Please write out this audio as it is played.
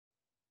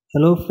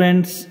Hello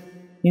friends,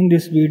 in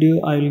this video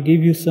I will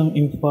give you some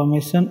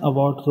information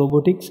about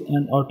robotics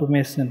and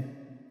automation.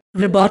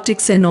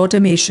 Robotics and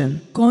automation.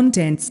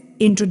 Contents.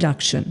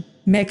 Introduction.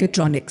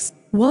 Mechatronics.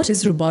 What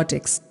is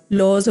robotics?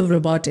 Laws of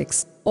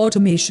robotics.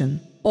 Automation.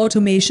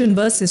 Automation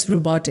versus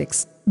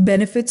robotics.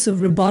 Benefits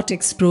of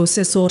robotics.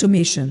 Process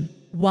automation.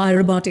 Why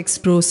robotics?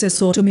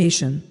 Process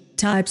automation.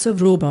 Types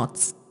of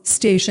robots.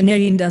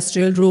 Stationary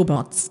industrial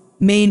robots.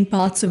 Main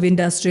parts of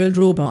industrial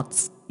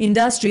robots.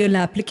 Industrial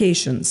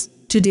applications.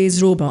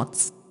 Today's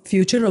robots.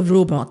 Future of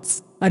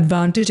robots.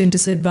 Advantage and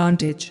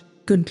disadvantage.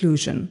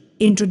 Conclusion.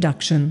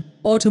 Introduction.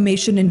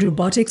 Automation and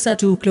robotics are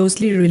two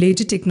closely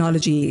related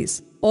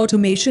technologies.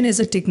 Automation is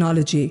a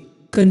technology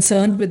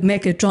concerned with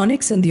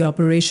mechatronics and the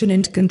operation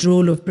and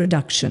control of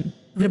production.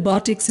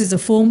 Robotics is a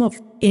form of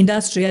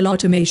industrial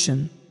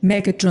automation.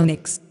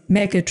 Mechatronics.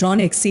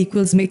 Mechatronics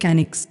equals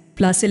mechanics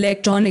plus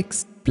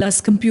electronics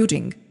plus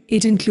computing.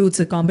 It includes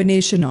a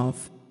combination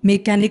of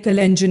mechanical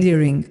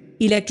engineering,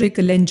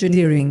 electrical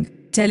engineering,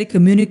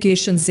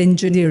 telecommunications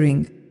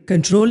engineering,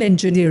 control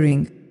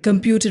engineering,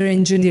 computer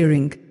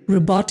engineering.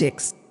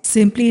 Robotics.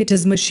 Simply it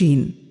is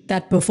machine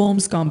that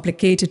performs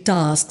complicated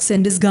tasks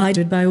and is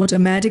guided by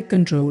automatic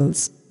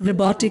controls.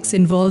 Robotics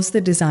involves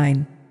the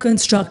design,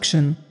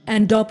 construction,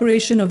 and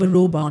operation of a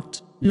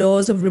robot.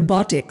 Laws of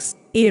robotics.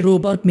 A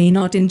robot may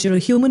not injure a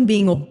human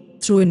being or,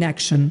 through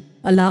inaction,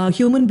 allow a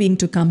human being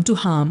to come to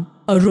harm.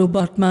 A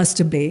robot must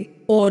obey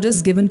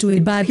orders given to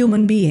it by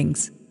human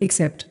beings,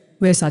 except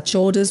where such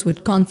orders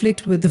would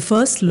conflict with the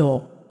first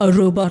law. A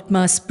robot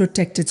must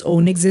protect its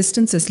own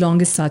existence as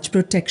long as such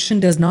protection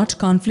does not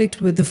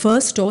conflict with the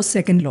first or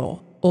second law.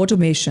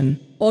 Automation.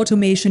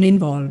 Automation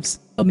involves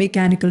a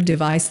mechanical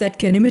device that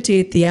can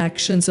imitate the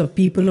actions of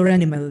people or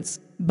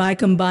animals. By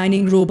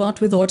combining robot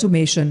with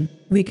automation,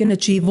 we can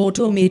achieve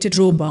automated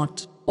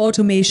robot.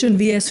 Automation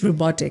vs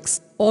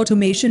robotics.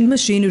 Automation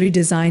machinery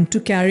designed to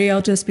carry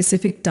out a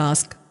specific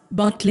task.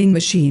 Bottling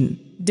machine,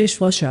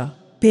 dishwasher,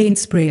 paint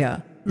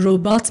sprayer.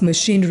 Robots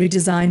machinery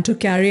designed to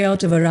carry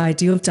out a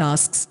variety of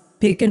tasks.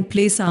 Pick and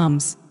place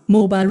arms,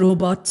 mobile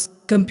robots,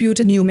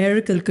 computer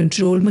numerical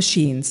control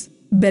machines.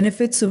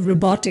 Benefits of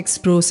robotics.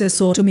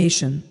 Process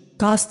automation,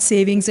 cost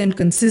savings and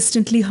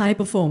consistently high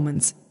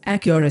performance,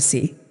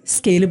 accuracy,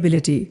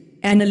 scalability,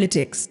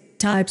 analytics.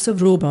 Types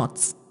of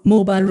robots.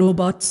 Mobile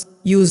robots,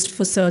 used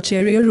for search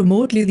area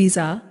remotely. These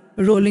are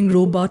rolling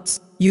robots,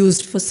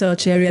 used for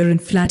search area in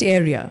flat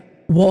area.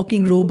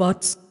 Walking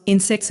robots,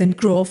 insects and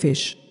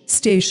crawfish.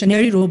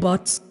 Stationary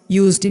robots,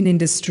 used in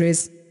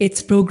industries.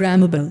 It's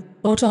programmable.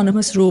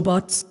 Autonomous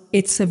robots,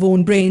 it's a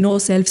own brain or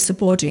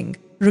self-supporting.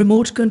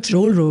 Remote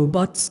control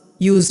robots,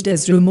 used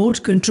as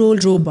remote control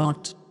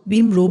robot.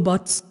 Beam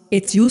robots,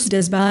 it's used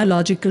as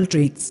biological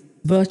traits.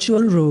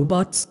 Virtual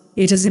robots,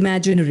 it is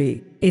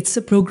imaginary. It's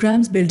a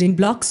program's building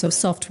blocks of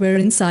software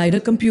inside a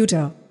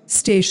computer.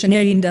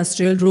 Stationary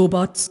industrial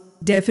robots.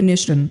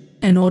 Definition.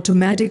 An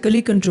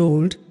automatically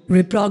controlled,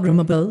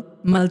 reprogrammable,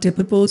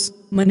 multipurpose,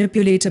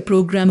 manipulator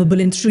programmable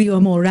in 3 or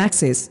more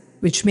axes,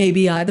 which may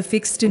be either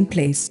fixed in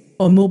place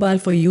or mobile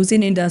for use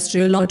in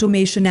industrial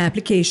automation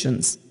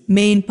applications.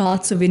 Main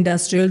parts of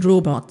industrial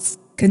robots.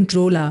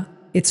 Controller.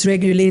 It's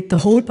regulate the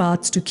whole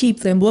parts to keep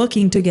them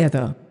working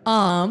together.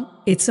 Arm.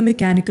 It's a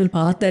mechanical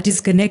part that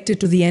is connected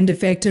to the end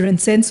effector and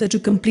sensor to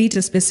complete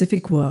a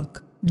specific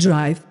work.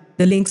 Drive.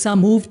 The links are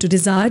moved to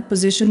desired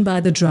position by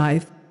the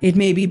drive. It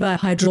may be by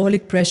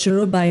hydraulic pressure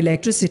or by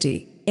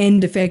electricity.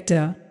 End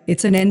effector.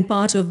 It's an end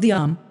part of the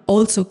arm,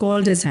 also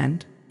called as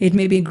hand. It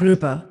may be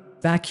gripper,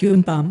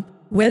 vacuum pump,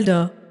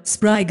 welder,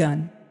 spray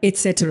gun,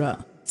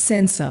 etc.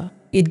 Sensor.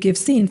 It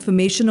gives the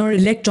information or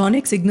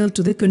electronic signal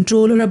to the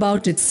controller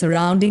about its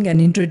surrounding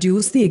and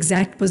introduce the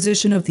exact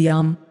position of the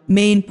arm.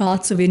 Main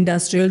parts of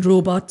industrial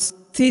robots.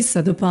 These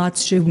are the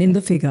parts shown in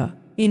the figure.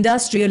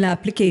 Industrial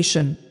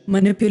application.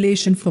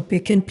 Manipulation for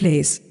pick and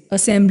place,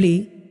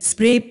 assembly,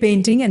 spray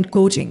painting and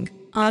coating,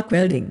 arc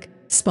welding,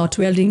 spot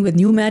welding with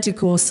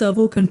pneumatic or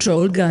servo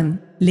control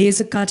gun,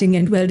 laser cutting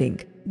and welding,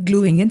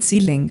 gluing and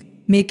sealing,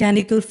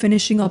 mechanical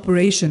finishing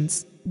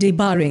operations,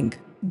 deburring,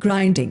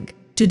 grinding.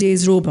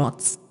 Today's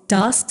robots.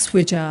 Tasks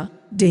which are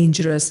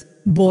dangerous,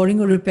 boring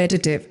or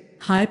repetitive,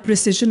 high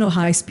precision or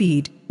high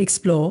speed,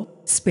 explore,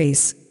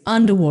 space,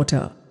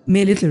 underwater,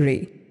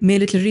 military.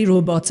 Military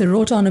robots are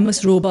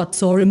autonomous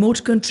robots or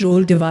remote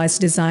control device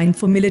designed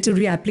for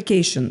military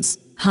applications.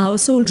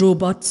 Household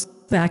robots,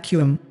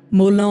 vacuum,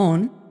 mow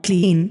lawn,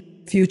 clean.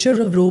 Future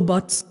of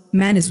robots.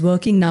 Man is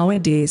working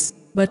nowadays,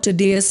 but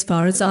today as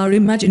far as our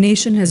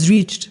imagination has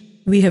reached,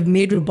 we have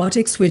made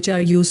robotics which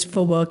are used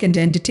for work and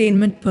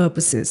entertainment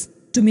purposes.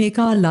 To make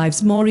our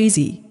lives more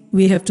easy,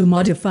 we have to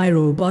modify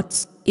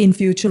robots. In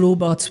future,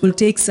 robots will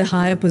take a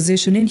higher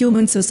position in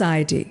human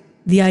society.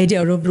 The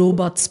idea of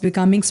robots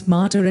becoming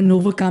smarter and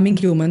overcoming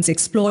humans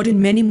explored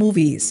in many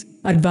movies.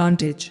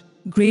 Advantage.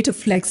 Greater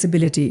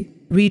flexibility,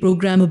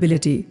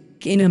 reprogrammability,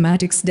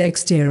 kinematics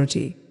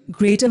dexterity,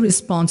 greater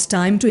response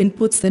time to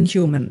inputs than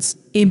humans,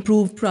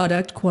 improved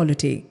product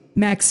quality,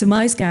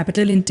 maximize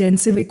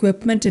capital-intensive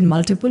equipment in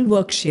multiple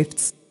work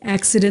shifts,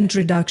 accident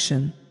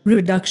reduction,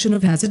 reduction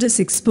of hazardous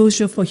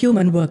exposure for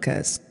human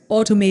workers,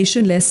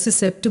 automation less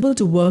susceptible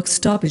to work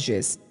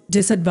stoppages,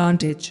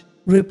 disadvantage,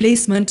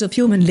 replacement of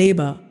human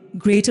labor,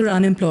 greater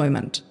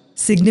unemployment,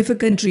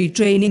 significant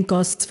retraining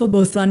costs for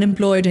both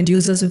unemployed and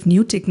users of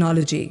new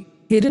technology,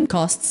 hidden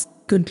costs.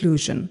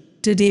 Conclusion.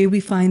 Today we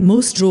find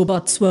most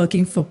robots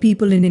working for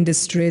people in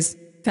industries,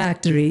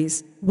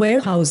 factories,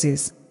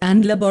 warehouses,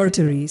 and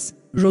laboratories.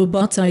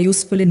 Robots are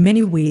useful in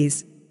many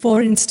ways.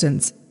 For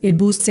instance, it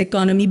boosts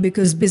economy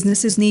because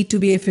businesses need to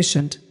be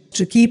efficient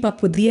to keep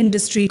up with the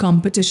industry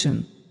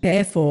competition.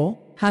 Therefore,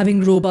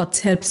 having robots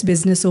helps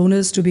business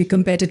owners to be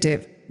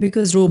competitive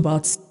because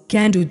robots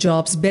can do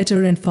jobs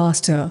better and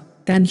faster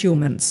than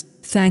humans.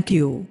 Thank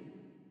you.